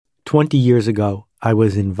20 years ago, I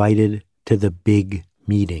was invited to the big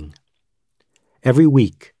meeting. Every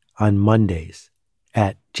week on Mondays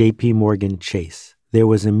at JP Morgan Chase, there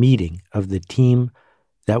was a meeting of the team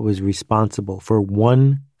that was responsible for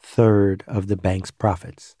 1/3 of the bank's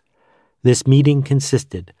profits. This meeting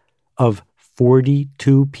consisted of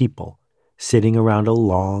 42 people sitting around a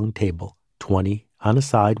long table, 20 on a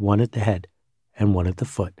side, one at the head and one at the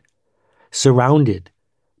foot, surrounded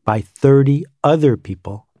by 30 other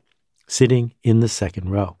people sitting in the second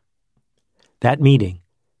row. That meeting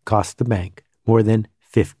cost the bank more than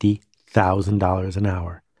 $50,000 an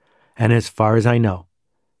hour. And as far as I know,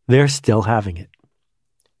 they're still having it.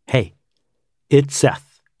 Hey, it's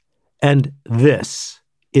Seth, and this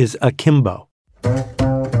is Akimbo.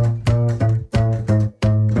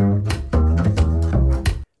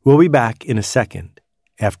 We'll be back in a second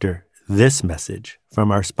after this message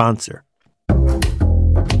from our sponsor.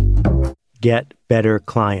 Get better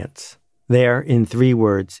clients. There, in 3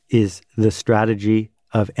 words, is the strategy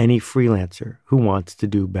of any freelancer who wants to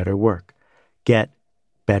do better work. Get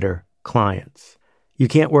better clients. You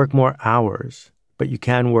can't work more hours, but you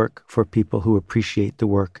can work for people who appreciate the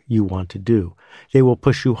work you want to do. They will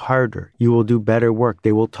push you harder. You will do better work.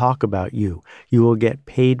 They will talk about you. You will get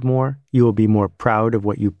paid more. You will be more proud of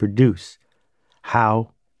what you produce.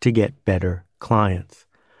 How to get better clients.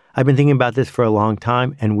 I've been thinking about this for a long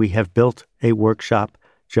time, and we have built a workshop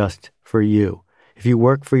just for you. If you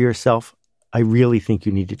work for yourself, I really think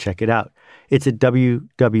you need to check it out. It's at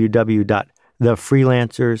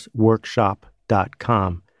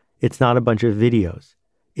www.thefreelancersworkshop.com. It's not a bunch of videos.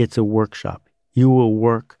 It's a workshop. You will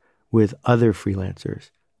work with other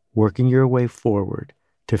freelancers, working your way forward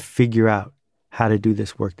to figure out how to do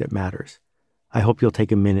this work that matters. I hope you'll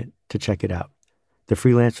take a minute to check it out.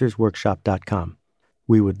 Thefreelancersworkshop.com.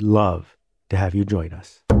 We would love to have you join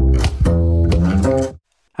us.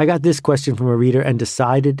 I got this question from a reader and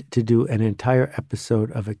decided to do an entire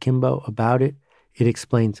episode of Akimbo about it. It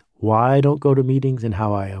explains why I don't go to meetings and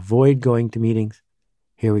how I avoid going to meetings.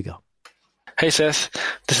 Here we go. Hey Seth,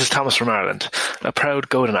 this is Thomas from Ireland, a proud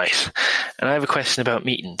Godonite, and I have a question about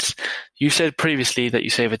meetings. You said previously that you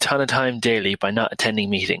save a ton of time daily by not attending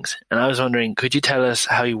meetings, and I was wondering, could you tell us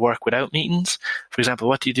how you work without meetings? For example,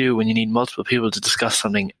 what do you do when you need multiple people to discuss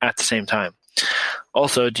something at the same time?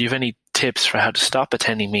 Also, do you have any tips for how to stop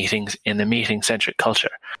attending meetings in the meeting-centric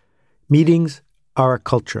culture? Meetings are a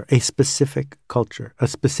culture, a specific culture, a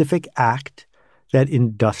specific act that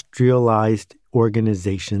industrialized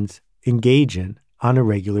organizations engage in on a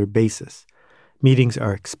regular basis. Meetings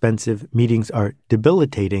are expensive, meetings are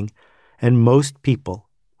debilitating, and most people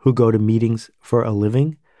who go to meetings for a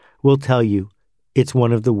living will tell you it's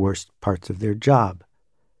one of the worst parts of their job.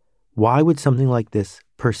 Why would something like this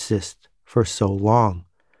persist for so long?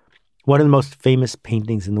 One of the most famous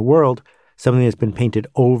paintings in the world, something that's been painted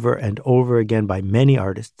over and over again by many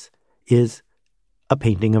artists, is a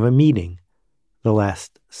painting of a meeting, The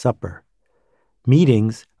Last Supper.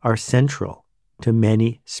 Meetings are central to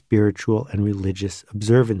many spiritual and religious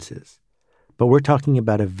observances. But we're talking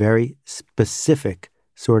about a very specific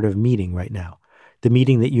sort of meeting right now. The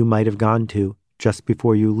meeting that you might have gone to just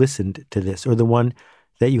before you listened to this, or the one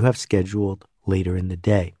that you have scheduled later in the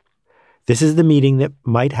day. This is the meeting that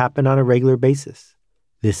might happen on a regular basis.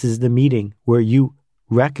 This is the meeting where you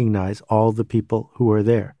recognize all the people who are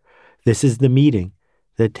there. This is the meeting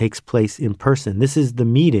that takes place in person. This is the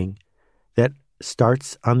meeting that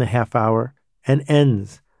starts on the half hour and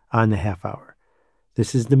ends on the half hour.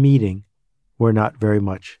 This is the meeting where not very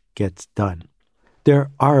much gets done.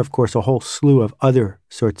 There are, of course, a whole slew of other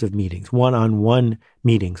sorts of meetings, one-on-one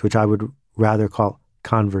meetings, which I would rather call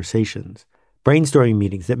conversations, brainstorming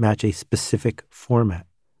meetings that match a specific format.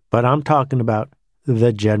 But I'm talking about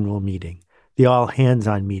the general meeting, the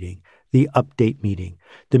all-hands-on meeting, the update meeting,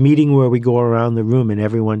 the meeting where we go around the room and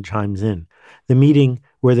everyone chimes in, the meeting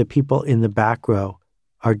where the people in the back row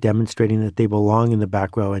are demonstrating that they belong in the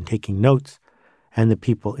back row and taking notes, and the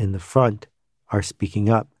people in the front are speaking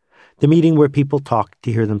up, the meeting where people talk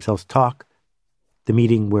to hear themselves talk, the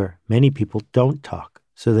meeting where many people don't talk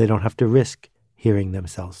so they don't have to risk hearing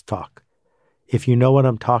themselves talk. If you know what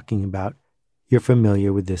I'm talking about, you're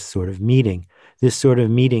familiar with this sort of meeting. This sort of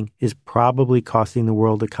meeting is probably costing the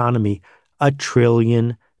world economy $1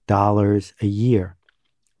 trillion a year,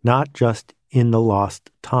 not just in the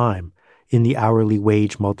lost time, in the hourly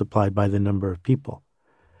wage multiplied by the number of people,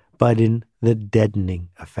 but in the deadening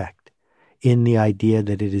effect, in the idea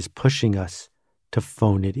that it is pushing us to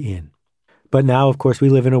phone it in. But now, of course, we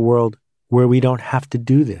live in a world where we don't have to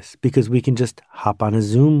do this because we can just hop on a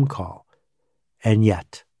Zoom call. And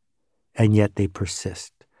yet they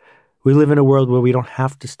persist. We live in a world where we don't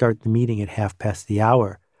have to start the meeting at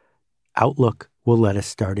 1:30. Outlook will let us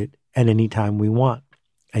start it at any time we want,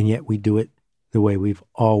 and yet we do it the way we've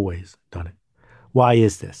always done it. Why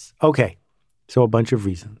is this? Okay, so a bunch of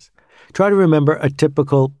reasons. Try to remember a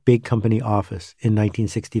typical big company office in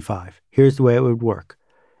 1965. Here's the way it would work.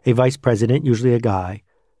 A vice president, usually a guy,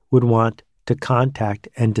 would want to contact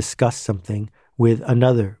and discuss something with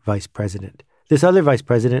another vice president. This other vice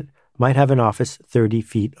president might have an office 30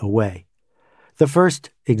 feet away. The first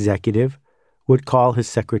executive would call his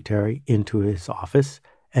secretary into his office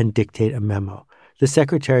and dictate a memo. The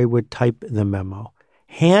secretary would type the memo,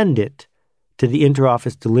 hand it to the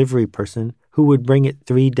interoffice delivery person who would bring it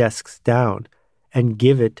 3 desks down and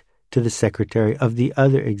give it to the secretary of the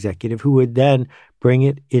other executive who would then bring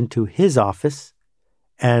it into his office,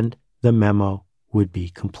 and the memo would be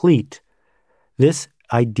complete. This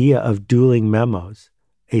idea of dueling memos,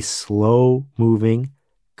 a slow-moving,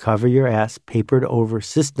 cover-your-ass, papered-over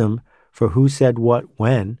system for who said what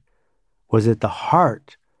when, was at the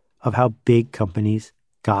heart of how big companies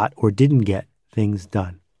got or didn't get things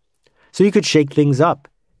done. So you could shake things up.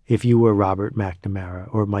 If you were Robert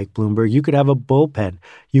McNamara or Mike Bloomberg, you could have a bullpen.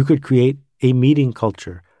 You could create a meeting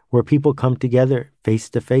culture where people come together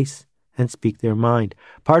face-to-face and speak their mind.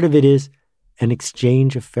 Part of it is an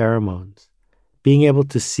exchange of pheromones, being able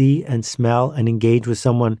to see and smell and engage with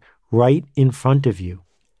someone right in front of you.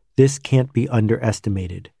 This can't be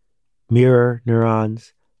underestimated. Mirror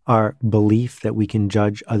neurons, our belief that we can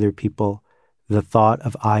judge other people, the thought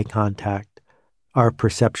of eye contact, our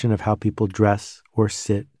perception of how people dress or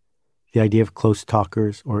sit, the idea of close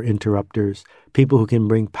talkers or interrupters, people who can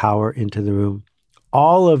bring power into the room.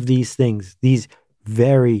 All of these things, these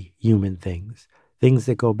very human things, things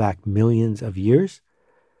that go back millions of years,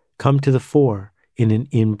 come to the fore in an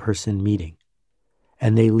in-person meeting.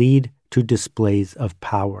 And they lead to displays of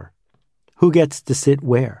power. Who gets to sit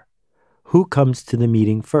where? Who comes to the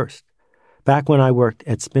meeting first? Back when I worked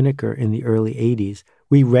at Spinnaker in the early 80s,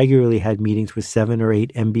 we regularly had meetings with 7 or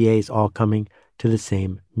 8 MBAs all coming to the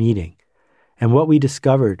same meeting. And what we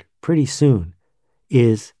discovered pretty soon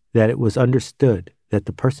is that it was understood that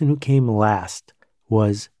the person who came last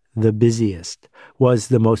was the busiest, was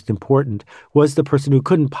the most important, was the person who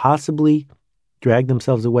couldn't possibly drag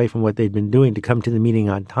themselves away from what they'd been doing to come to the meeting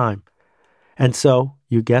on time. And so,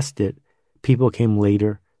 you guessed it, people came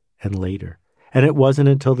later and later. And it wasn't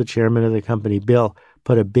until the chairman of the company, Bill,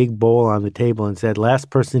 put a big bowl on the table and said, last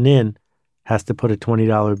person in has to put a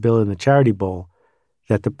 $20 bill in the charity bowl,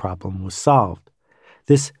 that the problem was solved.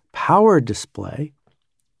 This power display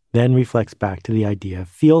then reflects back to the idea of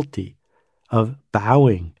fealty, of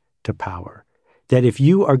bowing to power. That if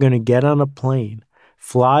you are going to get on a plane,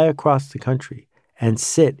 fly across the country, and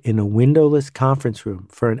sit in a windowless conference room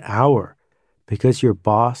for an hour because your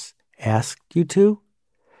boss asked you to,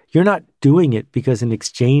 you're not doing it because an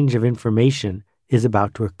exchange of information is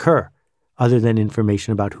about to occur, other than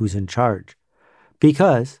information about who's in charge.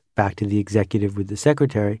 Because, back to the executive with the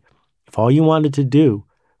secretary, if all you wanted to do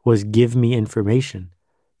was give me information,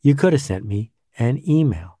 you could have sent me an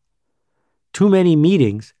email. Too many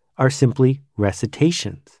meetings are simply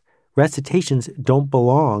recitations. Recitations don't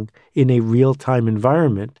belong in a real-time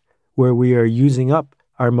environment where we are using up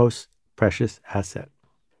our most precious asset.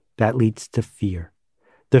 That leads to fear.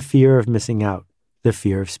 The fear of missing out, the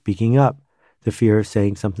fear of speaking up, the fear of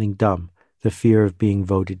saying something dumb, the fear of being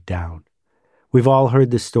voted down. We've all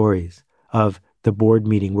heard the stories of the board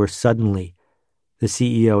meeting where suddenly the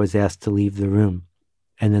CEO is asked to leave the room,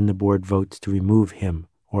 and then the board votes to remove him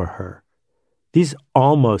or her. These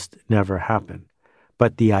almost never happen,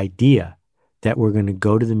 but the idea that we're going to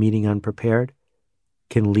go to the meeting unprepared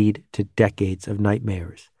can lead to decades of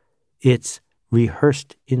nightmares. It's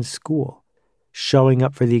rehearsed in school, showing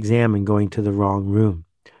up for the exam and going to the wrong room,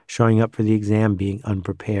 showing up for the exam being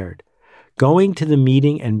unprepared, going to the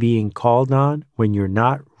meeting and being called on when you're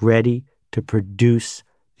not ready to produce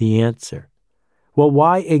the answer. Well,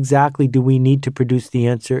 why exactly do we need to produce the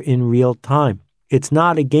answer in real time? It's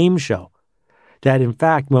not a game show. That in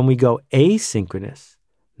fact, when we go asynchronous,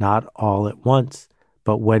 not all at once,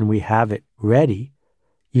 but when we have it ready,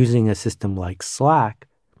 using a system like Slack,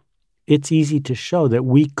 it's easy to show that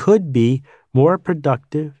we could be more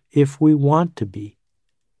productive if we want to be.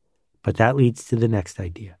 But that leads to the next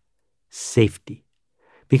idea, safety.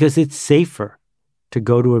 Because it's safer to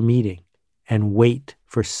go to a meeting and wait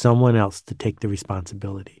for someone else to take the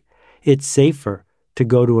responsibility. It's safer to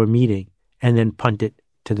go to a meeting and then punt it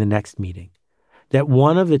to the next meeting. That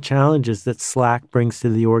one of the challenges that Slack brings to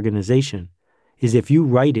the organization is if you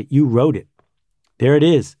write it, you wrote it. There it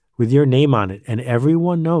is with your name on it, and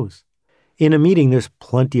everyone knows. In a meeting, there's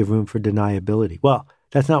plenty of room for deniability. Well,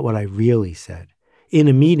 that's not what I really said. In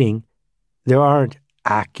a meeting, there aren't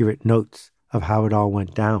accurate notes of how it all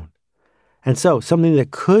went down. And so something that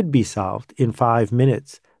could be solved in 5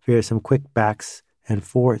 minutes via some quick backs and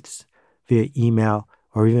forths via email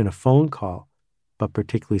or even a phone call, but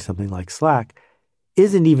particularly something like Slack,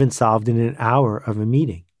 isn't even solved in an hour of a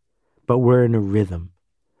meeting. But we're in a rhythm.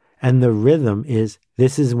 And the rhythm is,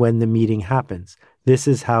 this is when the meeting happens. This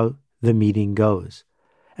is how the meeting goes.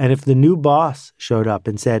 And if the new boss showed up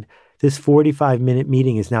and said, this 45-minute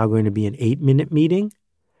meeting is now going to be an 8-minute meeting,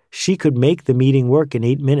 she could make the meeting work in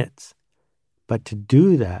 8 minutes. But to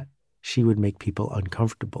do that, she would make people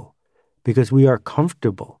uncomfortable because we are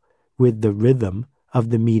comfortable with the rhythm of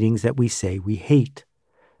the meetings that we say we hate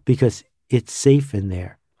because it's safe in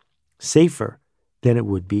there, safer than it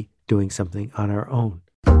would be doing something on our own.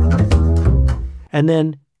 And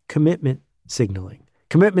then commitment signaling.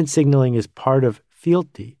 Commitment signaling is part of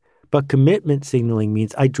fealty, but commitment signaling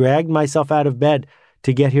means I dragged myself out of bed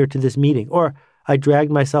to get here to this meeting, or I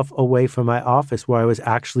dragged myself away from my office where I was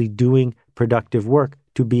actually doing productive work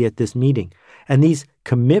to be at this meeting. And these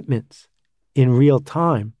commitments in real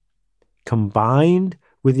time, combined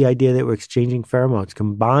with the idea that we're exchanging pheromones,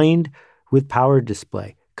 combined with power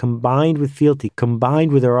display, combined with fealty,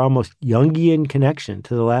 combined with our almost Jungian connection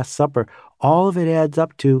to the Last Supper, all of it adds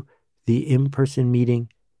up to the in-person meeting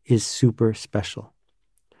is super special.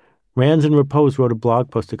 Rands and Repose wrote a blog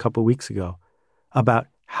post a couple weeks ago about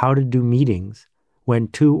how to do meetings when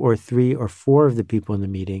 2 or 3 or 4 of the people in the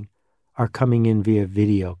meeting are coming in via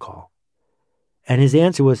video call. And his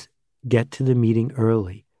answer was, get to the meeting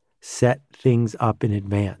early, set things up in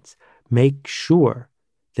advance, make sure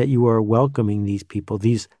that you are welcoming these people,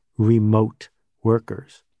 these remote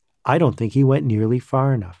workers. I don't think he went nearly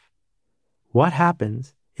far enough. What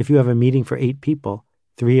happens if you have a meeting for 8 people,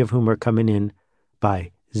 3 of whom are coming in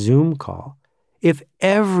by Zoom call? If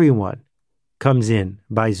everyone comes in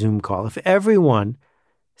by Zoom call, if everyone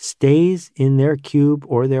stays in their cube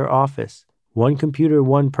or their office, one computer,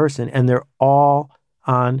 one person, and they're all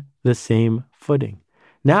on the same footing.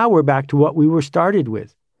 Now we're back to what we were started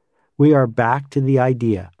with. We are back to the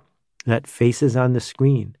idea that faces on the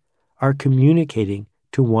screen are communicating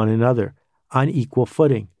to one another on equal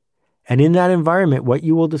footing. And in that environment, what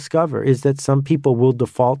you will discover is that some people will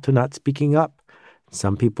default to not speaking up.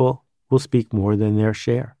 Some people will speak more than their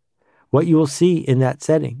share. What you will see in that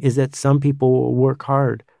setting is that some people will work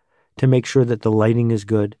hard to make sure that the lighting is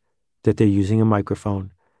good, that they're using a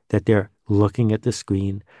microphone, that they're looking at the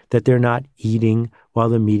screen, that they're not eating while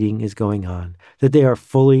the meeting is going on, that they are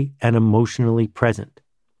fully and emotionally present.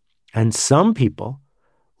 And some people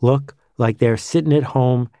look like they're sitting at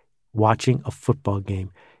home watching a football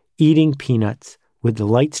game, eating peanuts with the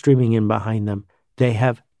light streaming in behind them. They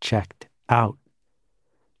have checked out.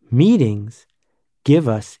 Meetings give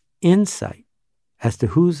us insight as to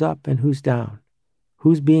who's up and who's down,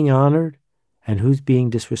 who's being honored and who's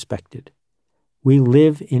being disrespected. We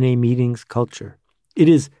live in a meetings culture. It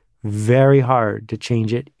is very hard to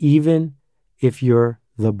change it, even if you're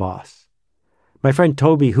the boss. My friend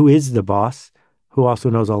Toby, who is the boss, who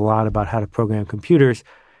also knows a lot about how to program computers,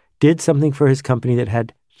 did something for his company that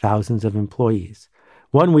had thousands of employees.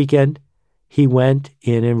 One weekend, he went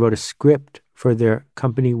in and wrote a script for their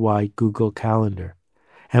company-wide Google Calendar.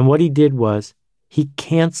 And what he did was he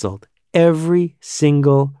canceled every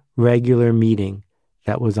single regular meeting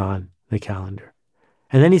that was on the calendar.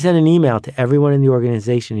 And then he sent an email to everyone in the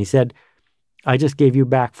organization. He said, I just gave you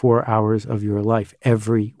back 4 hours of your life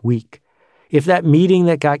every week. If that meeting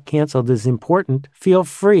that got canceled is important, feel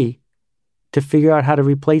free to figure out how to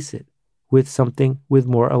replace it with something with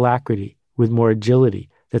more alacrity, with more agility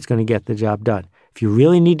that's going to get the job done. If you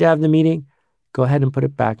really need to have the meeting, go ahead and put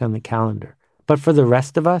it back on the calendar. But for the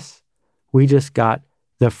rest of us, we just got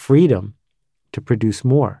the freedom to produce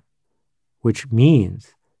more, which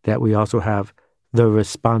means that we also have the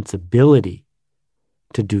responsibility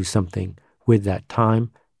to do something with that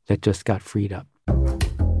time that just got freed up.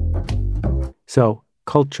 So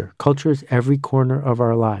culture is every corner of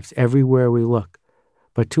our lives, everywhere we look.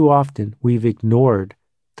 But too often we've ignored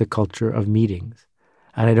the culture of meetings.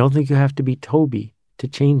 And I don't think you have to be Toby to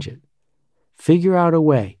change it. Figure out a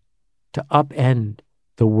way to upend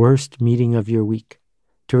the worst meeting of your week,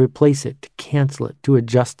 to replace it, to cancel it, to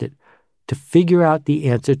adjust it, to figure out the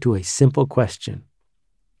answer to a simple question.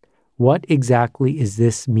 What exactly is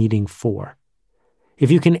this meeting for?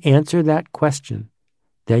 If you can answer that question,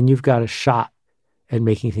 then you've got a shot at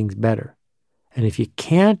making things better. And if you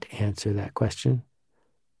can't answer that question,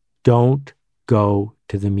 don't go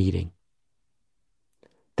to the meeting.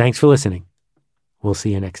 Thanks for listening. We'll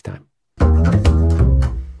see you next time.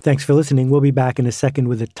 Thanks for listening. We'll be back in a second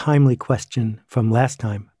with a timely question from last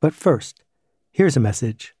time. But first, here's a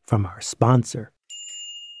message from our sponsor.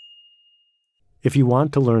 If you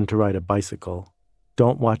want to learn to ride a bicycle,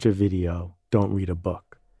 don't watch a video, don't read a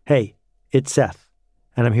book. Hey, it's Seth,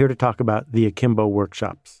 and I'm here to talk about the Akimbo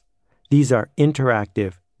workshops. These are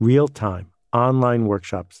interactive, real-time, online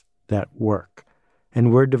workshops that work,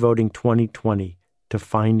 and we're devoting 2020 to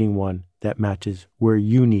finding one that matches where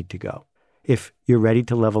you need to go. If you're ready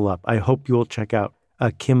to level up, I hope you'll check out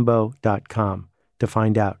akimbo.com to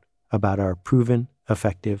find out about our proven,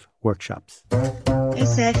 effective workshops. Hey,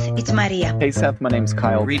 Seth, it's Maria. Hey, Seth, my name's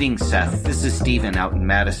Kyle. Greetings, Seth. This is Steven out in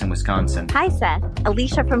Madison, Wisconsin. Hi, Seth.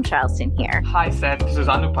 Alicia from Charleston here. Hi, Seth. This is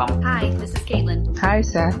Anupam. Hi, this is Caitlin. Hi,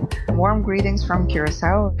 Seth. Warm greetings from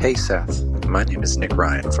Curacao. Hey, Seth. My name is Nick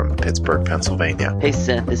Ryan from Pittsburgh, Pennsylvania. Hey,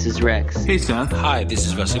 Seth. This is Rex. Hey, Seth. Hi, this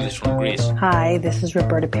is Vasilis from Greece. Hi, this is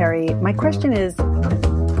Roberta Perry. My question is...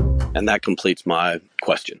 And that completes my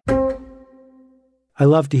question. I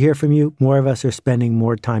love to hear from you. More of us are spending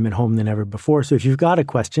more time at home than ever before. So if you've got a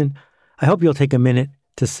question, I hope you'll take a minute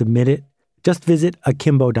to submit it. Just visit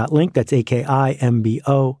akimbo.link, that's akimbo.link,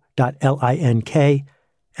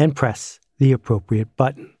 and press the appropriate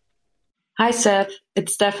button. Hi, Seth.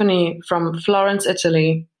 It's Stephanie from Florence,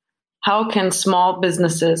 Italy. How can small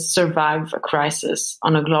businesses survive a crisis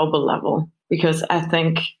on a global level? Because I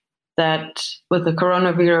think that with the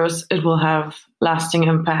coronavirus, it will have lasting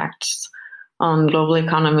impacts on global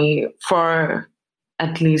economy for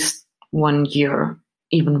at least 1 year,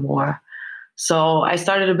 even more. So I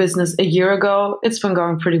started a business a year ago. It's been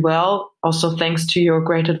going pretty well. Also, thanks to your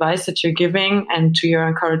great advice that you're giving and to your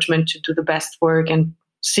encouragement to do the best work and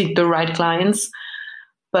seek the right clients.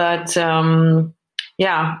 But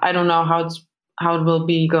I don't know how it will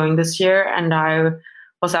be going this year. And I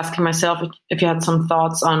was asking myself if you had some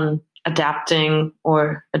thoughts on adapting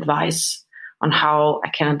or advice on how I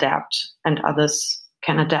can adapt and others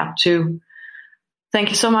can adapt too. Thank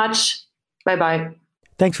you so much. Bye-bye.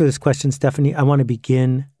 Thanks for this question, Stephanie. I want to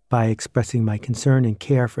begin by expressing my concern and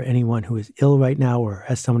care for anyone who is ill right now or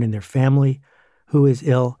has someone in their family who is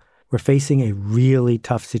ill. We're facing a really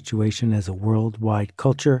tough situation as a worldwide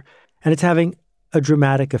culture, and it's having a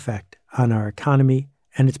dramatic effect on our economy,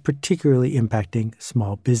 and it's particularly impacting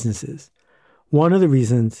small businesses. One of the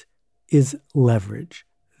reasons is leverage.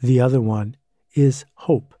 The other one is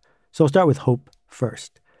hope. So I'll start with hope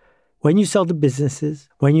first. When you sell to businesses,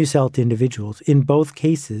 when you sell to individuals, in both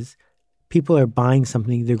cases, people are buying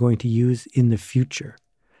something they're going to use in the future.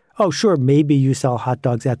 Oh, sure, maybe you sell hot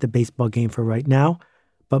dogs at the baseball game for right now,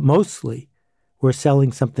 but mostly we're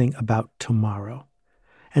selling something about tomorrow.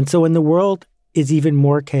 And so when the world is even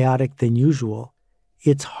more chaotic than usual,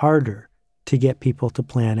 it's harder to get people to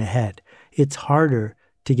plan ahead. It's harder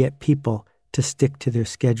to get people to stick to their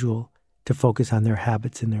schedule, to focus on their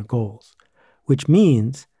habits and their goals, which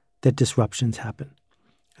means that disruptions happen.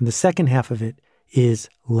 And the second half of it is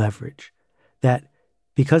leverage. That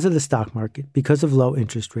because of the stock market, because of low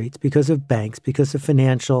interest rates, because of banks, because of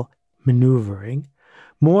financial maneuvering,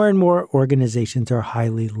 more and more organizations are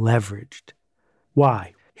highly leveraged.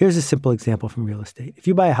 Why? Here's a simple example from real estate. If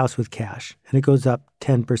you buy a house with cash and it goes up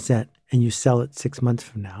 10% and you sell it 6 months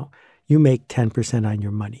from now, you make 10% on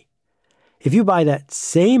your money. If you buy that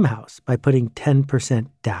same house by putting 10%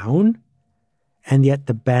 down and yet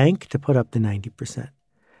the bank to put up the 90%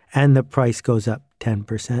 and the price goes up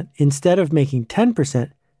 10%, instead of making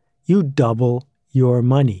 10%, you double your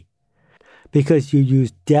money because you use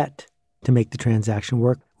debt to make the transaction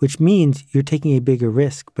work, which means you're taking a bigger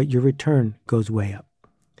risk, but your return goes way up.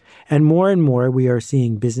 And more we are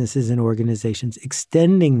seeing businesses and organizations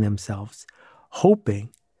extending themselves, hoping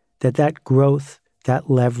that that growth, that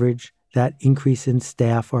leverage, that increase in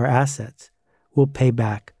staff or assets will pay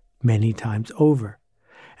back many times over.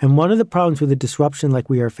 And one of the problems with a disruption like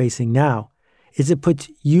we are facing now is it puts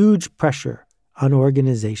huge pressure on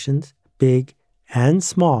organizations, big and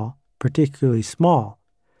small, particularly small,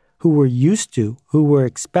 who were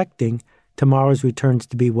expecting tomorrow's returns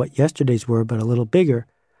to be what yesterday's were, but a little bigger,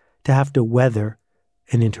 to have to weather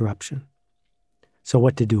an interruption. So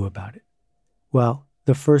what to do about it? Well,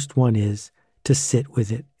 the first one is to sit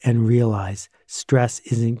with it and realize stress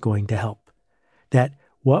isn't going to help. That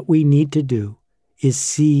what we need to do is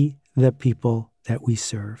see the people that we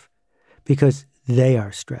serve because they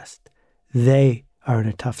are stressed. They are in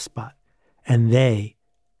a tough spot and they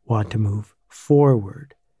want to move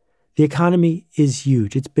forward. The economy is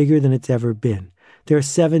huge. It's bigger than it's ever been. There are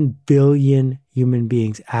 7 billion human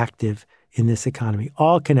beings active in this economy,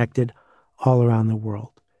 all connected all around the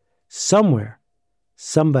world. Somewhere,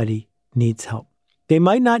 somebody needs help. They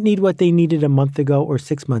might not need what they needed a month ago or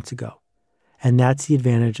 6 months ago. And that's the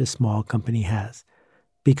advantage a small company has.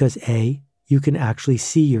 Because A, you can actually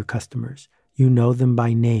see your customers. You know them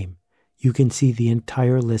by name. You can see the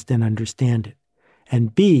entire list and understand it.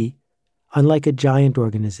 And B, unlike a giant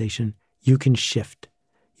organization, you can shift.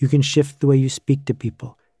 You can shift the way you speak to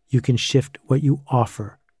people. You can shift what you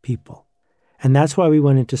offer people. And that's why we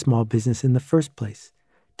went into small business in the first place,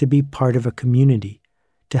 to be part of a community,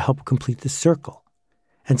 to help complete the circle.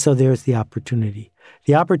 And so there's the opportunity.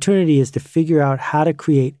 The opportunity is to figure out how to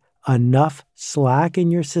create enough slack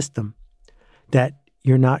in your system that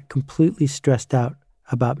you're not completely stressed out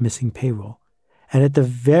about missing payroll. And at the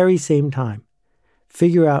very same time,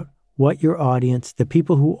 figure out what your audience, the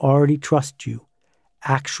people who already trust you,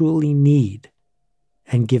 actually need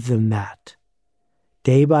and give them that.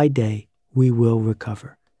 Day by day, we will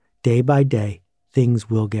recover. Day by day,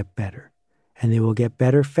 things will get better. And they will get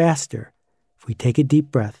better faster if we take a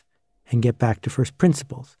deep breath and get back to first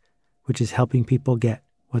principles, which is helping people get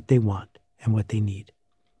what they want and what they need.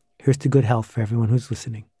 Here's to good health for everyone who's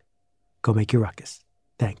listening. Go make your ruckus.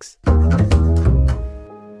 Thanks.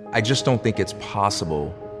 I just don't think it's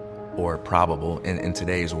possible or probable in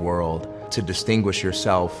today's world to distinguish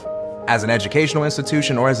yourself as an educational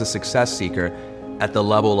institution or as a success seeker at the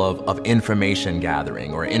level of information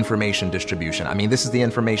gathering or information distribution. I mean, this is the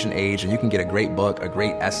information age, and you can get a great book, a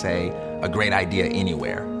great essay, a great idea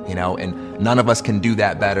anywhere, and none of us can do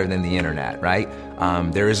that better than the internet, right?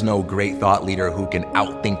 There is no great thought leader who can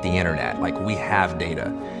outthink the internet. Like, we have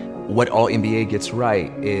data. What Alt-MBA gets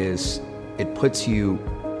right is it puts you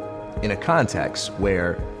in a context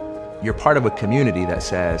where you're part of a community that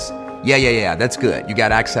says, yeah, that's good. You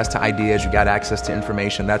got access to ideas, you got access to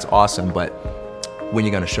information, that's awesome, but when are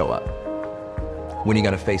you going to show up? When are you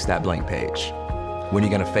going to face that blank page? When are you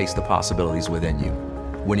going to face the possibilities within you?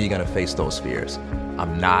 When are you going to face those fears?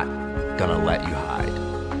 I'm not going to let you hide.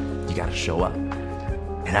 You got to show up.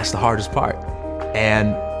 And that's the hardest part.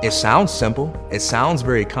 And it sounds simple. It sounds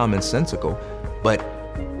very commonsensical, but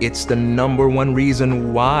it's the number one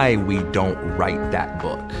reason why we don't write that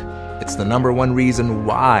book. It's the number one reason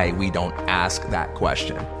why we don't ask that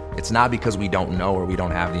question. It's not because we don't know or we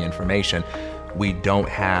don't have the information. We don't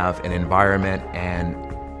have an environment and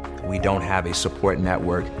we don't have a support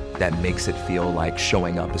network that makes it feel like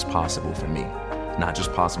showing up is possible for me. Not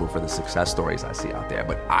just possible for the success stories I see out there,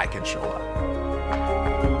 but I can show up.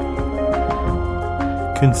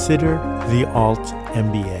 Consider the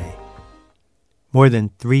Alt-MBA. More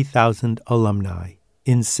than 3,000 alumni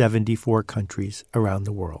in 74 countries around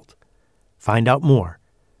the world. Find out more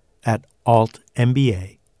at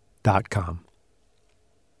altmba.com.